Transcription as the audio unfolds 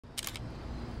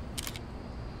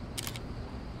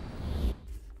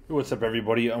What's up,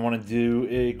 everybody? I want to do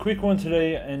a quick one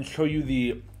today and show you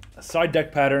the side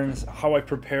deck patterns, how I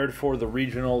prepared for the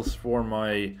regionals for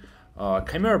my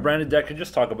Chimera branded deck, and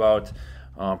just talk about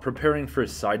preparing for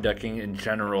side decking in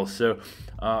general. So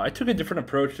I took a different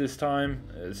approach this time.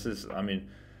 This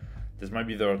might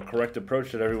be the correct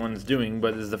approach that everyone's doing,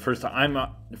 but this is the first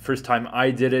time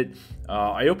I did it.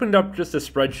 I opened up just a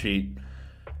spreadsheet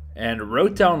and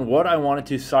wrote down what I wanted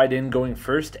to side in going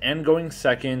first and going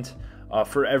second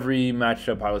for every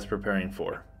matchup I was preparing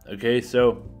for. Okay,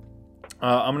 so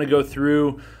I'm going to go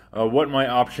through what my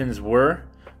options were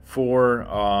for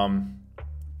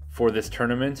this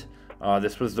tournament.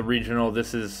 This was the regional.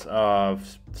 This is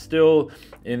still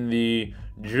in the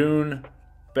June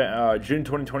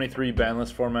 2023 ban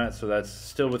list format, so that's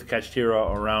still with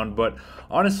Chimera around. But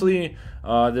honestly,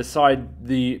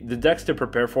 the decks to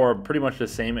prepare for are pretty much the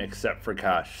same except for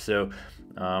cash. So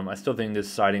I still think this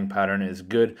siding pattern is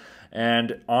good.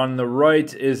 And on the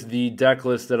right is the deck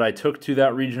list that I took to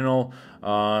that regional.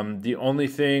 The only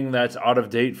thing that's out of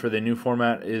date for the new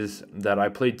format is that I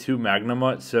played 2 Magna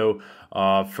Mutt. So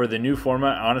for the new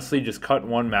format, honestly, just cut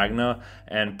 1 Magna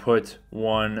and put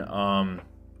one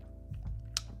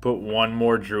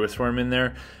more Druisworm in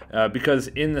there, because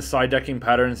in the side decking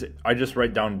patterns, I just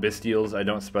write down Bestials. I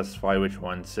don't specify which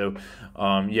one. So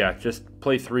yeah, just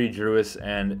play 3 Druis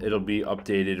and it'll be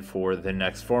updated for the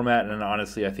next format. And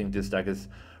honestly, I think this deck is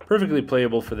perfectly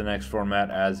playable for the next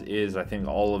format as is. I think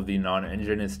all of the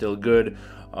non-engine is still good.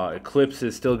 Eclipse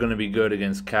is still going to be good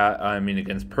against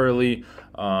against Pearly,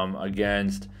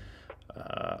 against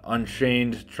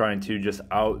Unchained, trying to just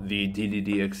out the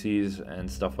DDDXCs and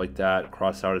stuff like that.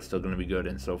 Cross out is still going to be good,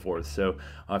 and so forth. So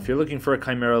if you're looking for a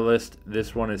Chimera list,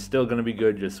 this one is still going to be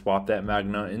good. Just swap that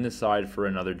Magna in the side for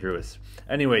another Druis.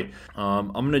 Anyway,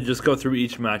 I'm going to just go through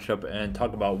each matchup and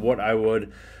talk about what I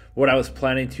was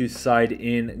planning to side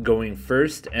in going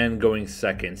first and going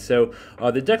second. So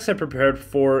the decks I prepared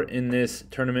for in this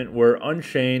tournament were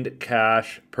Unchained,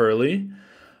 Cash, Pearly,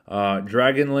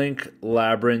 Dragon Link,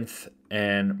 Labyrinth,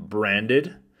 and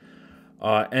Branded.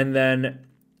 And then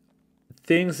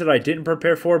things that I didn't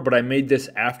prepare for, but I made this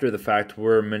after the fact,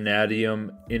 were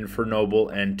Manadium, Infernoble,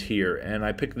 and Tier. And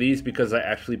I picked these because I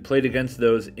actually played against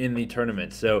those in the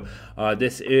tournament. So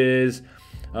this is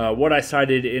what I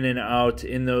sided in and out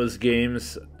in those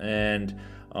games. And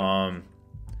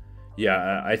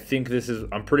yeah, I think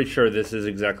I'm pretty sure this is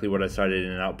exactly what I sided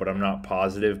in and out, but I'm not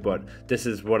positive. But this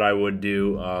is what I would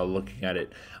do looking at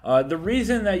it. The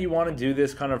reason that you want to do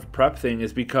this kind of prep thing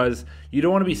is because you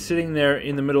don't want to be sitting there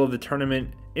in the middle of the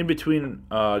tournament in between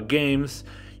games.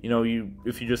 You know,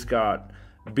 if you just got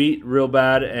beat real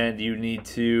bad and you need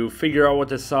to figure out what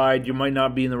to side, you might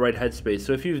not be in the right headspace.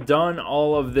 So if you've done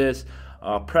all of this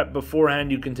prep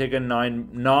beforehand, you can take a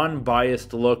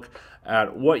non-biased look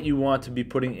at what you want to be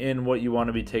putting in, what you want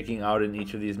to be taking out in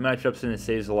each of these matchups, and it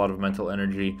saves a lot of mental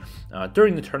energy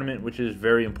during the tournament, which is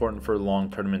very important for long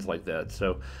tournaments like that.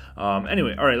 So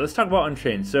anyway, all right, let's talk about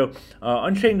Unchained. So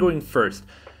Unchained going first.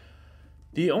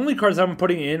 The only cards I'm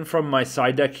putting in from my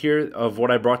side deck here of what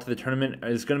I brought to the tournament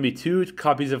is going to be 2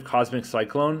 copies of Cosmic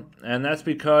Cyclone, and that's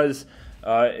because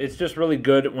it's just really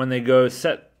good when they go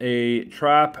set a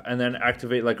trap and then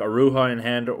activate like Aruha in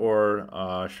hand or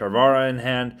Sharvara in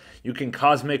hand. You can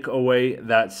Cosmic away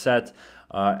that set,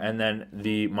 and then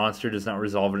the monster does not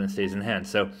resolve it and stays in hand.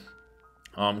 So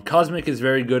Cosmic is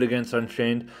very good against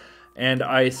Unchained. And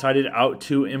I sided out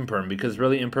to Imperm because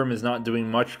really Imperm is not doing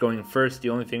much going first. The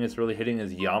only thing it's really hitting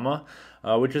is Yama,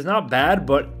 which is not bad,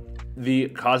 but the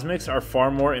Cosmics are far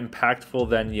more impactful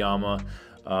than Yama.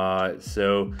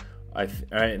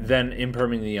 Then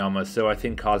Imperming the Yama, so I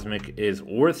think Cosmic is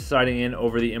worth siding in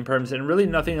over the Imperms, and really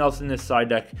nothing else in this side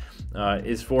deck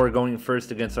is for going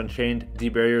first against Unchained.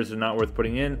 D-Barriers are not worth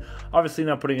putting in, obviously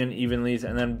not putting in Evenlies,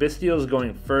 and then Bestials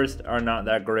going first are not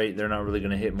that great. They're not really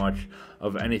going to hit much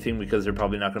of anything because they're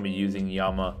probably not going to be using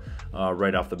Yama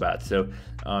right off the bat. So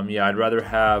yeah, I'd rather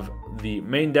have the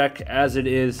main deck as it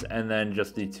is and then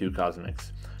just the 2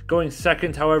 Cosmics. Going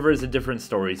second, however, is a different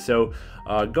story. So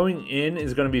going in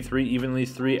is going to be 3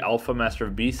 Evenlies, 3 Alpha Master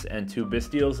of Beasts, and 2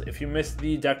 Bestials. If you missed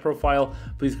the deck profile,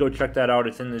 please go check that out.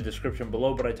 It's in the description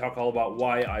below, but I talk all about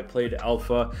why I played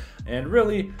Alpha. And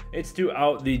really, it's to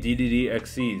out the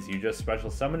DDDXCs. You just special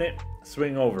summon it,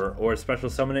 swing over, or special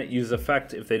summon it, use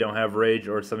effect if they don't have rage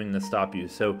or something to stop you.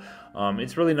 So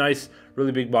it's really nice,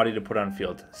 really big body to put on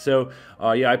field. So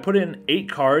yeah, I put in 8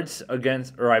 cards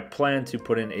against, or I plan to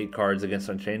put in 8 cards against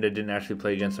Unchained. I didn't actually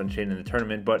play against Unchained in the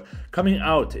tournament, but coming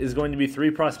out is going to be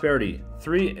 3 prosperity.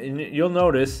 And you'll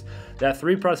notice that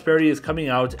 3 prosperity is coming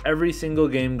out every single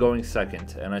game going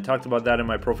second, and I talked about that in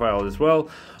my profile as well.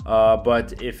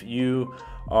 But if you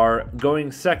are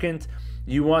going second,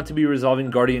 you want to be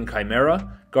resolving Guardian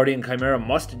Chimera. Guardian Chimera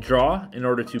must draw in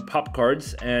order to pop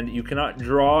cards, and you cannot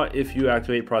draw if you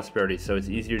activate Prosperity. So it's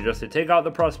easier just to take out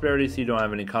the Prosperity so you don't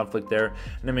have any conflict there,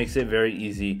 and it makes it very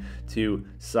easy to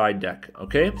side deck.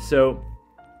 Okay, so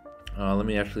let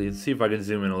me actually see if I can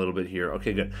zoom in a little bit here.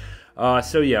 Okay, good.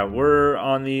 So yeah, we're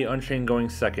on the Unchained going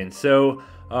second. So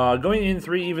going in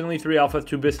 3 evenly, 3 alpha,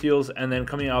 2 bestials, and then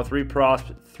coming out 3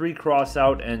 cross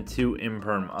out, and 2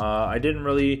 imperm. I didn't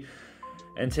really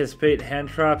anticipate hand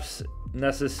traps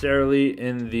necessarily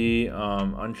in the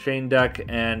Unchained deck,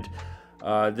 and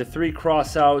the 3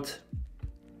 cross out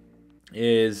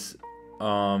is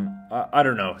I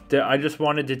don't know, I just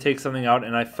wanted to take something out,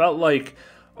 and I felt like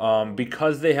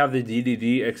because they have the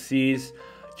DDD XCs,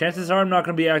 chances are I'm not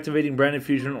going to be activating Branded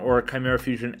Fusion or Chimera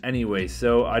Fusion anyway,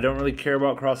 so I don't really care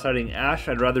about cross-siding Ash.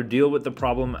 I'd rather deal with the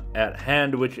problem at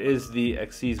hand, which is the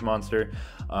Xyz monster,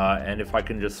 and if I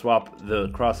can just swap the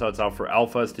crossouts out for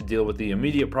alphas to deal with the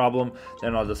immediate problem,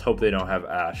 then I'll just hope they don't have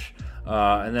Ash.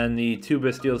 And then the 2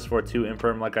 Bestials for 2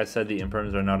 Imperm. Like I said, the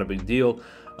Imperms are not a big deal,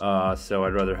 so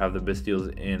I'd rather have the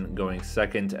Bestials in going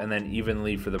second, and then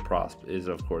evenly for the Prosp is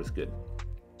of course good.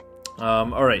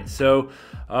 Alright, so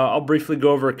I'll briefly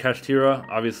go over Kashtira.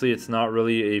 Obviously, it's not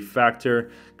really a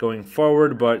factor going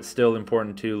forward, but still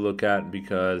important to look at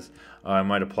because it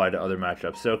might apply to other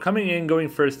matchups. So coming in, going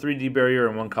first, 3D Barrier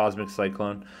and 1 Cosmic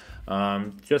Cyclone.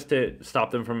 Just to stop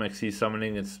them from XC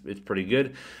summoning, it's pretty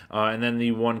good. And then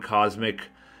the 1 Cosmic,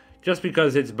 just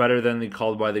because it's better than the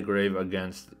Called by the Grave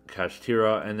against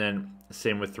Kashtira, and then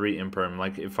same with 3 Imperm.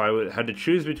 Like, if I had to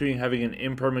choose between having an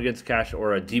Imperm against Cash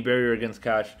or a D-Barrier against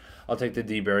Cash, I'll take the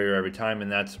D-Barrier every time,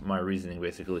 and that's my reasoning,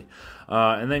 basically.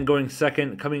 And then going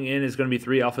second, coming in is going to be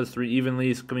 3 Alphas, 3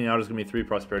 Evenlies. Coming out is going to be 3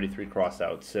 Prosperity, 3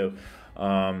 Crossouts. So,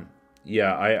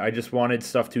 yeah, I just wanted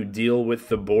stuff to deal with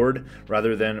the board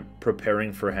rather than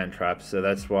preparing for hand traps. So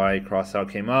that's why Crossout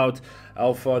came out.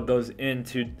 Alpha goes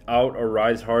into out or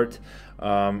Rise Heart,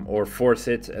 or Force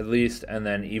It at least, and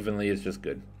then Evenly is just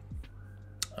good.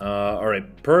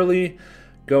 Alright, Pearly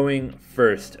going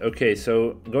first. Okay,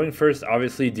 so going first,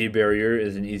 obviously D-Barrier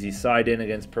is an easy side in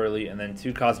against Pearly, and then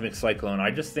 2 Cosmic Cyclone.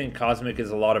 I just think Cosmic is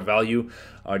a lot of value.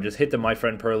 Just hit the My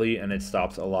Friend Pearly and it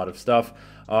stops a lot of stuff.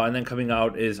 And then coming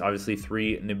out is obviously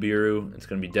 3 Nibiru. It's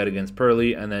going to be dead against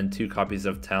Pearly, and then 2 copies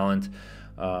of Talent.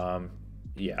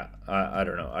 Yeah, I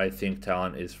don't know. I think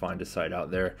Talent is fine to side out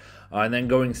there. And then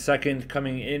going second,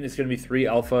 coming in, is going to be 3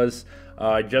 Alphas,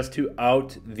 just to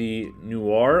out the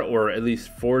Noir, or at least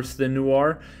force the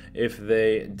Noir. If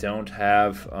they don't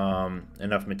have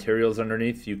enough materials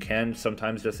underneath, you can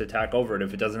sometimes just attack over it.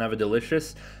 If it doesn't have a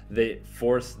Delicious, they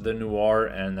force the Noir,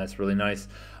 and that's really nice.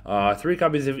 3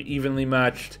 copies of Evenly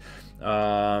Matched,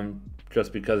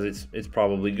 just because it's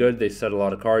probably good. They set a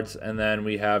lot of cards, and then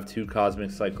we have 2 Cosmic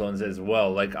Cyclones as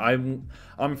well. Like, I'm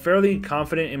fairly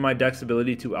confident in my deck's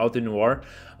ability to out the Noir,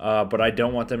 but I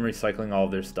don't want them recycling all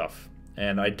of their stuff,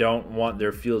 and I don't want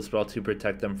their field spell to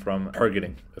protect them from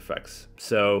targeting effects.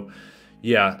 So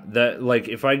yeah, that, like,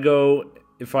 if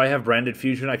I have Branded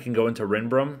Fusion, I can go into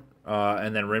Rinbrum.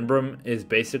 And then Rinbrum is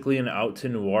basically an out to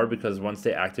Noir, because once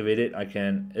they activate it,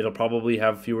 it'll probably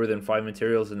have fewer than 5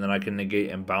 materials, and then I can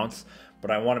negate and bounce. But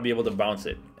I want to be able to bounce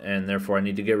it, and therefore I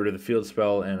need to get rid of the field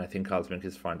spell, and I think Cosmic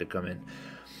is fine to come in.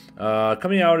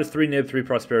 Coming out is 3 Nib, 3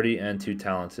 Prosperity, and 2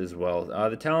 Talents as well.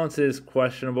 The Talents is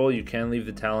questionable. You can leave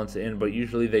the Talents in, but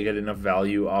usually they get enough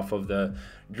value off of the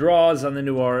draws on the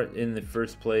Noir in the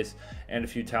first place. And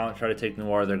if you Talent try to take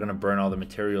Noir, they're going to burn all the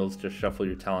materials. Just shuffle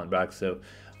your Talent back. So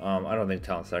I don't think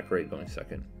Talent's that great going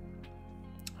second.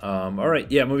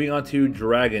 Alright, yeah, moving on to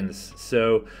Dragons.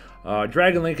 So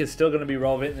Dragon Link is still going to be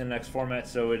relevant in the next format,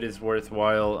 so it is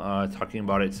worthwhile talking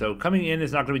about it. So coming in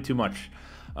is not going to be too much.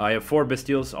 I have 4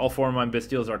 Bestials. All 4 of my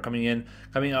Bestials are coming in.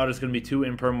 Coming out is going to be 2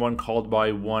 Imperm, 1 Called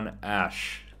by, 1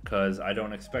 Ash, because I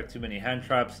don't expect too many hand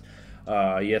traps.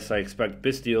 Yes, I expect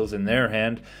Bestials in their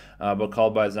hand, but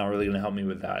Called by is not really going to help me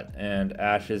with that. And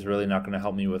Ash is really not going to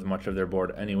help me with much of their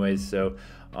board anyways, so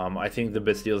I think the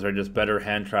Bestials are just better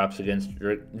hand traps against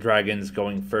Dragons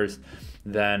going first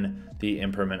than the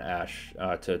Imperm and Ash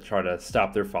to try to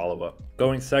stop their follow-up.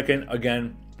 Going second,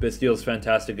 again, Bestial's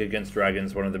fantastic against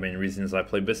dragons, one of the main reasons I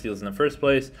play Bestials in the first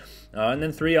place. And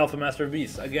then 3 Alpha Master of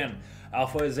Beasts. Again,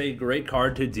 Alpha is a great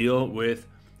card to deal with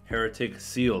Heretic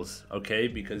Seals, okay?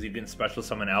 Because you can special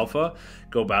summon Alpha,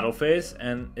 go battle phase,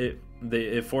 and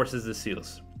it forces the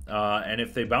Seals. And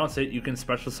if they bounce it, you can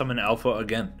special summon Alpha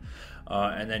again.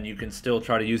 And then you can still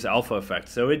try to use Alpha effect.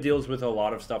 So it deals with a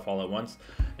lot of stuff all at once.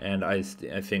 And I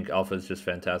think Alpha is just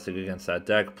fantastic against that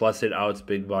deck. Plus it outs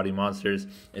big body monsters.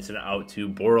 It's an out to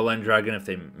Borderland Dragon if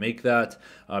they make that.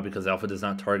 Because Alpha does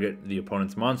not target the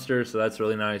opponent's monster. So that's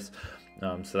really nice.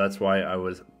 So that's why I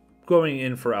was going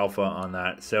in for Alpha on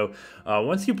that. So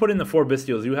once you put in the 4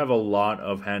 Bestials, you have a lot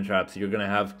of hand traps. You're going to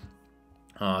have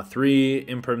 3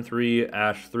 Imperm, 3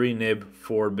 Ash, 3 Nib,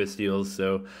 4 Bestials.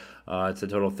 So it's a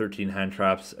total of 13 hand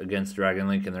traps against Dragon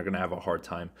Link, and they're going to have a hard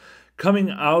time.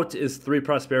 Coming out is 3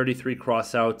 Prosperity, 3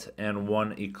 Crossout, and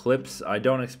 1 Eclipse. I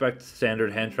don't expect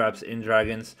standard hand traps in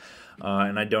Dragons,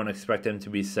 and I don't expect them to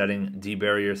be setting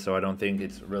D-Barrier, so I don't think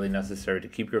it's really necessary to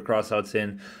keep your Crossouts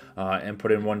in and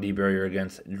put in 1 D-Barrier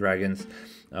against Dragons.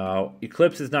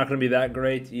 Eclipse is not going to be that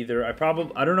great either. I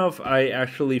don't know if I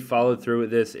actually followed through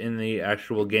with this in the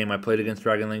actual game I played against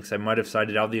Dragon Links. I might have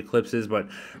sided out the Eclipses, but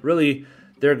really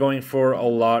they're going for a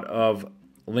lot of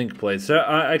Link plays. So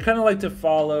I kind of like to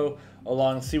follow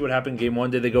along, see what happened game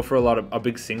 1. Did they go for a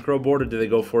big Synchro board, or did they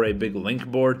go for a big Link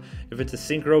board? If it's a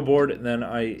Synchro board, then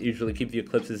I usually keep the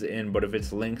Eclipses in, but if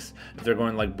it's Links, if they're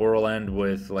going like Borderland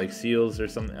with like Seals or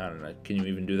something, I don't know, can you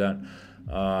even do that?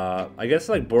 I guess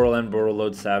like Borderland,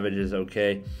 Borderload Savage is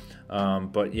okay,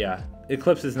 but yeah,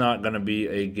 Eclipse is not going to be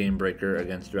a game breaker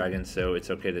against Dragons, so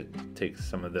it's okay to take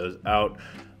some of those out.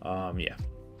 Yeah.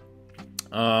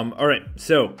 Alright,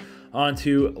 so on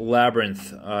to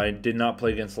Labyrinth. I did not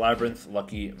play against Labyrinth,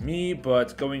 lucky me,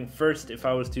 but going first, if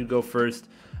I was to go first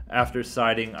after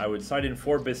siding, I would side in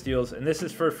 4 Bestials, and this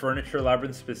is for Furniture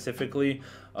Labyrinth specifically,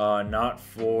 not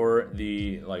for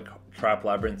the like Trap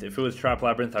Labyrinth. If it was Trap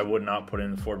Labyrinth, I would not put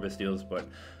in 4 Bestials, but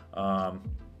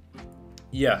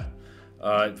yeah.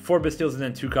 4 Bestials and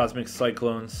then 2 Cosmic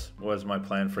Cyclones was my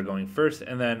plan for going first,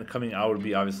 and then coming out would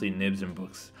be obviously Nibs and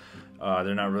Books.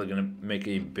 They're not really going to make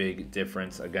a big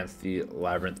difference against the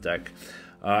Labyrinth deck.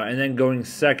 And then going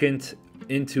second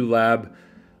into Lab,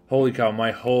 holy cow,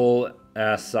 my whole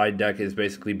ass side deck is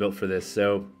basically built for this.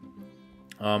 So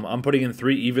I'm putting in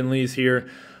 3 Evenlies here.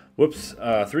 Whoops, 3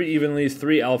 Evenlies,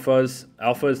 3 Alphas.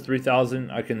 Alpha is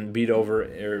 3,000. I can beat over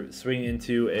or swing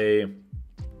into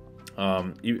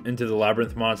into the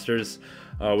Labyrinth monsters,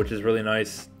 which is really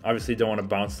nice. Obviously don't want to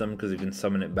bounce them because you can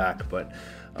summon it back, but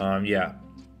yeah.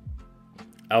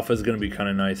 Alpha is going to be kind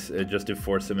of nice just to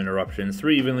force some interruptions.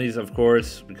 3 Evenlies, of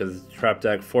course, because it's trap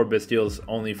deck. 4 Bestials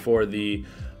only for the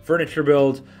Furniture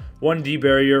build. 1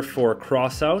 D-Barrier for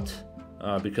Crossout,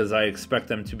 because I expect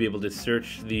them to be able to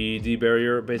search the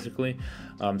D-Barrier, basically.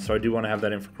 So I do want to have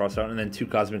that in for Crossout. And then 2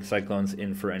 Cosmic Cyclones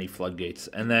in for any Floodgates.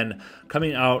 And then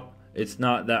coming out, it's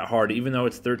not that hard, even though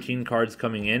it's 13 cards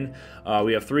coming in.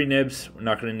 We have 3 Nibs. We're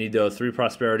not going to need those. 3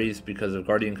 Prosperities because of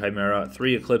Guardian Chimera.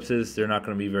 3 Eclipses. They're not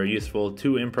going to be very useful.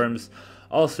 2 Imperms.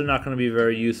 Also not going to be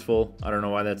very useful. I don't know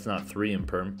why that's not 3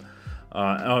 Imperm.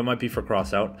 Oh, it might be for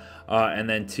Crossout. And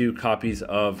then 2 copies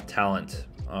of Talent.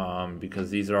 Because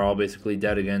these are all basically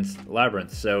dead against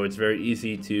Labyrinth. So it's very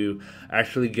easy to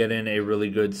actually get in a really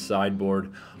good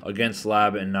sideboard against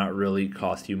Lab and not really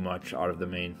cost you much out of the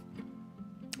main.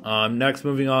 Next,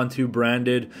 moving on to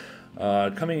Branded.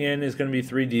 Coming in is going to be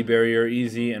 3 D-Barrier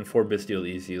easy and 4 Bestial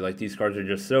easy. Like, these cards are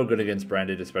just so good against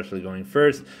Branded, especially going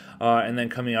first. And then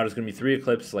coming out is going to be 3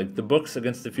 Eclipse. Like, the books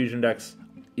against the Fusion decks,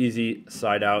 easy,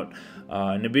 side out.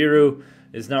 Nibiru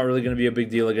is not really going to be a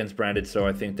big deal against Branded, so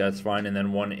I think that's fine. And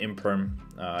then 1 Imperm.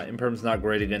 Imperm's not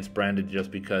great against Branded just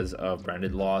because of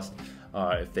Branded Lost.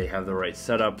 If they have the right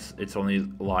setups, it's only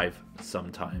live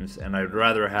sometimes, and I'd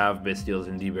rather have Bestials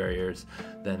and D-Barriers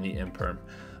than the Imperm.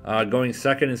 Going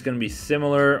second is going to be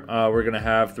similar. We're going to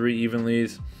have 3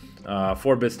 Evenlies,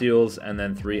 4 Bestials, and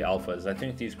then 3 Alphas. I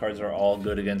think these cards are all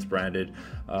good against Branded.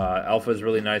 Alpha is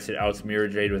really nice. It outs Mirror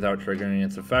Jade without triggering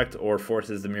its effect, or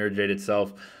forces the Mirror Jade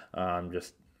itself.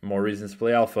 Just more reasons to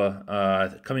play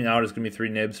Alpha. Coming out is going to be 3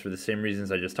 Nibs for the same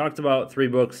reasons I just talked about. 3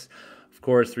 Books. Of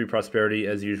course, 3 Prosperity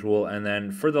as usual, and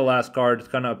then for the last card, it's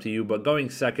kind of up to you, but going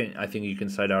second, I think you can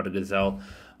side out a Gazelle.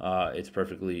 It's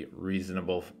perfectly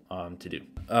reasonable to do.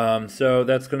 So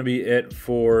that's going to be it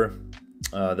for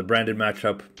the Branded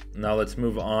matchup. Now let's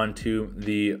move on to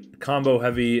the combo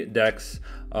heavy decks.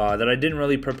 that I didn't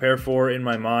really prepare for in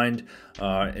my mind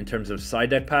in terms of side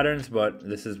deck patterns, but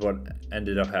this is what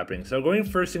ended up happening. So going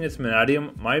first against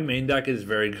Vanadium, my main deck is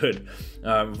very good,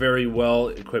 very well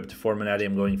equipped for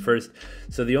Vanadium going first.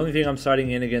 So the only thing I'm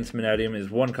siding in against Vanadium is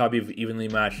one copy of Evenly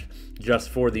Matched, just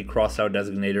for the crossout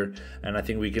designator, and I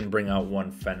think we can bring out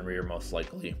one Fenrir most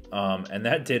likely. And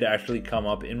that did actually come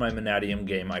up in my Vanadium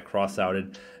game. I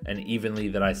cross-outed an Evenly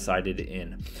that I sided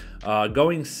in.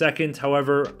 Going second,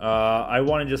 however, I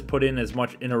want to just put in as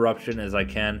much interruption as I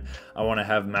can. I want to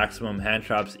have maximum hand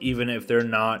traps, even if they're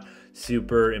not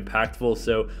super impactful.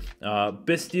 So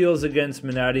Bystials against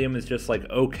Vanadium is just like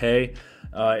okay.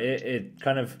 It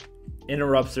kind of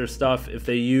interrupts their stuff. If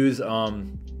they use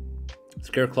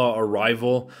Scareclaw or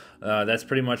Rival, that's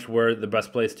pretty much where the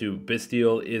best place to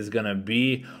Bystial is gonna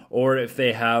be. Or if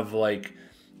they have like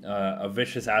a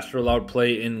Vicious Astrolaud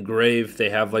play in grave, they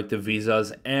have like the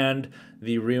Visas and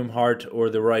the Realm Heart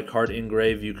or the Reich Heart in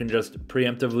grave, you can just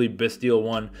preemptively Bystial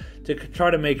one to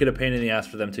try to make it a pain in the ass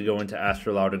for them to go into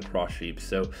Astrolaud and Cross Sheep.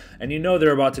 So, and you know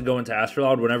they're about to go into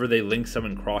Astrolaud whenever they link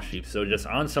summon Cross Sheep. So just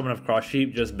on summon of Cross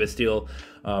Sheep, just Bystial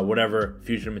whatever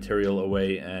fusion material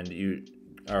away, and you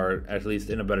are at least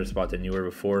in a better spot than you were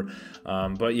before.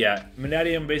 But yeah,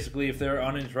 Vanadium, basically, if they're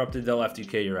uninterrupted, they'll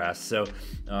FTK your ass. So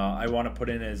I want to put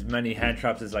in as many hand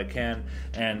traps as I can,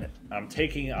 and I'm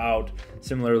taking out,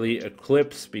 similarly,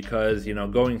 Eclipse, because, you know,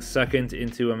 going second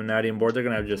into a Vanadium board, they're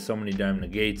going to have just so many damn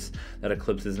negates that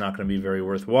Eclipse is not going to be very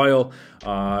worthwhile.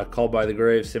 Called by the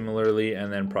Grave, similarly,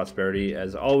 and then Prosperity,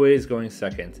 as always, going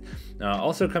second.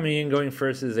 Also coming in, going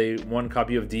first, is a one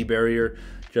copy of D-Barrier,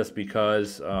 just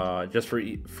because, just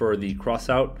for the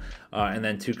crossout, and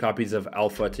then two copies of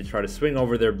Alpha to try to swing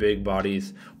over their big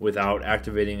bodies without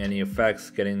activating any effects,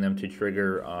 getting them to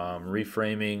trigger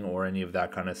reframing or any of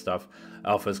that kind of stuff.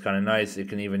 Alpha is kind of nice. It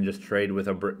can even just trade with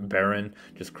a Baron,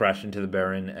 just crash into the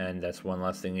Baron, and that's one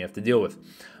less thing you have to deal with.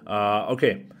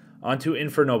 Okay. On to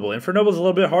Infernoble. Infernoble's a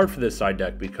little bit hard for this side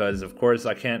deck because, of course,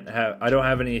 I don't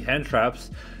have any hand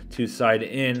traps to side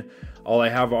in. All I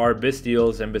have are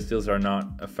Bystials, and Bystials are not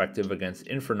effective against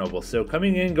Infernoble. So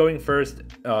coming in, going first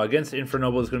against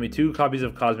Infernoble is going to be two copies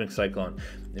of Cosmic Cyclone.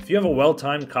 If you have a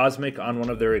well-timed Cosmic on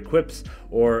one of their equips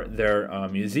or their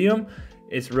museum,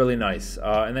 it's really nice.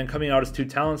 And then coming out is two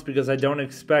Talents, because I don't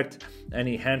expect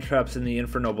any hand traps in the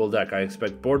Infernoble deck. I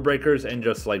expect board breakers and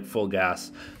just like full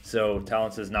gas. So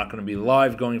Talents is not going to be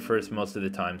live going first most of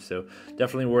the time. So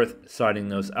definitely worth siding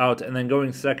those out. And then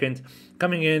going second,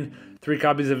 coming in, three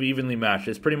copies of Evenly Matched.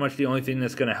 It's pretty much the only thing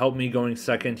that's going to help me going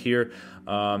second here,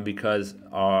 because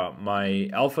my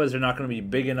alphas are not going to be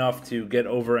big enough to get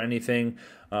over anything,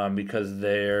 because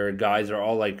their guys are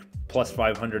all like plus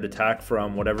 500 attack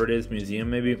from whatever it is, museum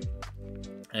maybe.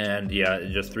 And yeah,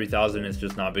 just 3,000 is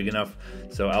just not big enough.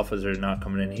 So alphas are not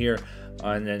coming in here.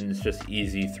 And then it's just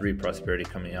easy 3 prosperity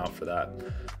coming out for that.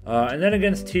 And then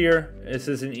against tier, this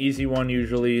is an easy one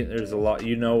usually. There's a lot,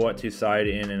 you know what to side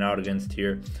in and out against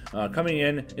tier. Coming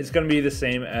in, it's going to be the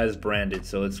same as branded.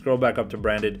 So let's scroll back up to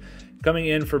branded. Coming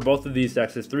in for both of these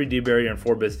decks is 3 D-Barrier and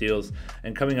 4 Bystials.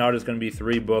 And coming out is going to be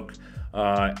 3 Book.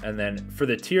 And then for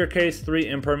the tier case, 3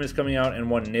 Imperm is coming out and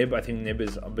 1 Nib. I think Nib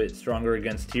is a bit stronger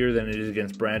against tier than it is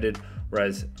against branded,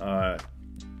 whereas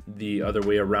the other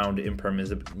way around, Imperm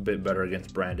is a bit better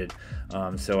against branded.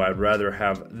 So I'd rather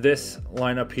have this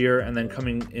lineup here. And then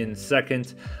coming in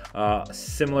second,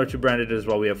 similar to branded as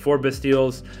well, we have 4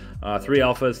 Bystials, 3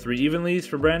 alphas, 3 evenlies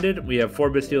for branded. We have 4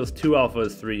 Bystials, 2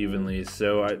 alphas, 3 evenlies.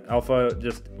 So alpha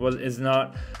just is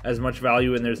not as much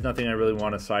value, and there's nothing I really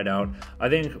want to side out. I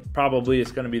think probably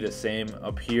it's going to be the same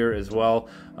up here as well.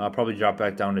 Probably drop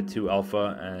back down to 2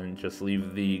 alpha and just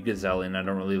leave the Gazelle in. I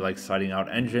don't really like siding out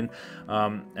engine.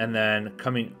 And then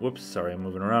coming, whoops, sorry, I'm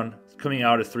moving around. Coming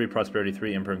out is 3 prosperity,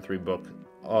 3 imperm, 3 book.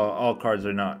 All cards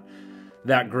are not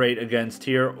that great against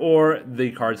here, or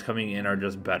the cards coming in are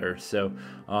just better. So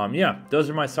yeah, those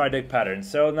are my side deck patterns.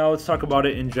 So now let's talk about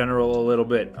it in general a little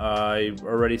bit. I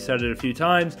already said it a few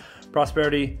times.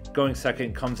 Prosperity going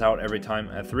second comes out every time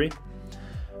at 3.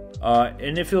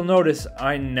 And if you'll notice,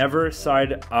 I never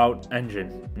side out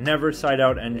engine. Never side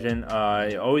out engine.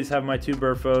 I always have my 2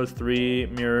 Burfos, 3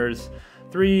 mirrors,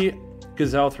 3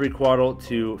 Gazelle, 3 Quaddle,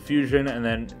 2 Fusion, and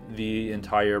then the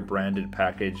entire branded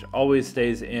package always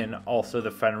stays in. Also the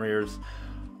Fenrirs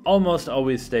almost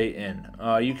always stay in.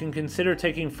 You can consider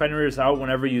taking Fenrirs out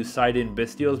whenever you side in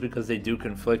Bystials, because they do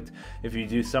conflict. If you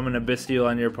do summon a Bystial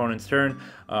on your opponent's turn,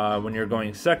 when you're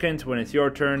going second, when it's your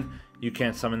turn, you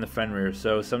can't summon the Fenrir.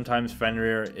 So sometimes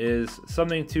Fenrir is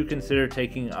something to consider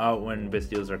taking out when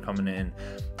Bystials are coming in,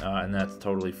 and that's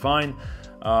totally fine.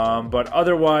 But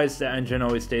otherwise, the engine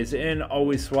always stays in.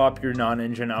 Always swap your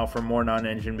non-engine out for more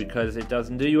non-engine, because it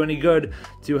doesn't do you any good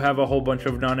to have a whole bunch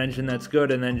of non-engine that's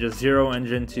good and then just zero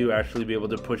engine to actually be able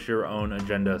to push your own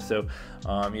agenda. So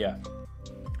yeah,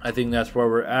 I think that's where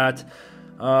we're at.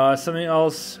 Something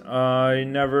else,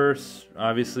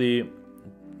 obviously,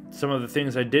 some of the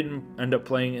things I didn't end up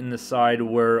playing in the side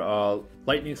were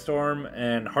Lightning Storm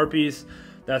and Harpies.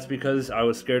 That's because I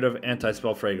was scared of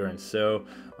Anti-Spell Fragrance. So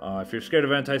if you're scared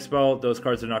of Anti-Spell, those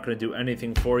cards are not going to do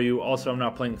anything for you. Also, I'm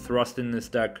not playing Thrust in this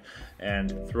deck,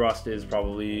 and Thrust is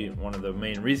probably one of the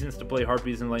main reasons to play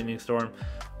Harpies and Lightning Storm.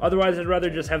 Otherwise, I'd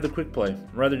rather just have the quick play.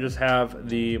 Rather just have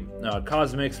the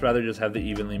Cosmics, rather just have the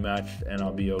evenly matched, and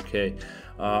I'll be okay.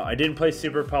 I didn't play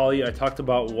Super Poly. I talked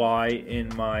about why in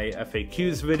my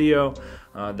FAQs video.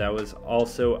 That was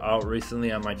also out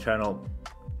recently on my channel.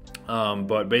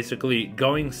 But basically,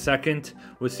 going second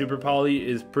with Super Poly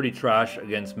is pretty trash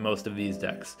against most of these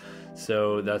decks.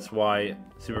 So that's why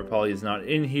Super Poly is not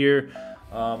in here.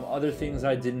 Other things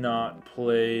I did not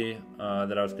play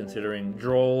that I was considering,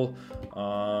 Droll.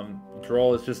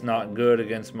 Droll is just not good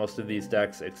against most of these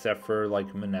decks except for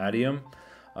like Manadium.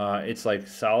 It's like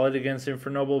solid against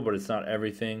Infernoble, but it's not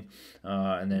everything.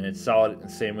 And then it's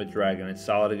solid, same with Dragon. It's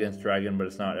solid against Dragon, but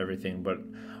it's not everything. But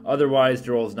otherwise,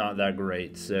 Droll's not that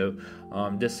great. So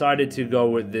decided to go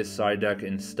with this side deck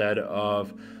instead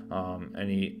of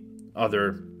any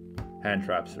other hand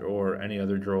traps or any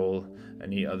other Droll,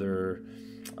 any other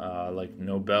like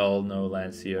no Bell, no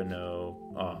Lancia, no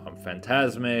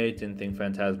Phantasme. Didn't think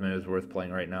Phantasme was worth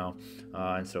playing right now,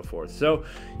 and so forth. So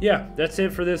yeah, that's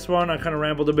it for this one. I kind of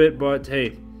rambled a bit, but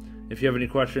hey, if you have any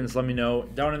questions, let me know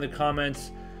down in the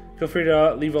comments. Feel free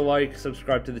to leave a like,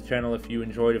 subscribe to the channel if you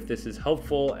enjoyed, if this is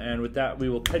helpful, and with that, we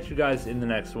will catch you guys in the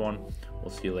next one. We'll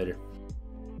see you later.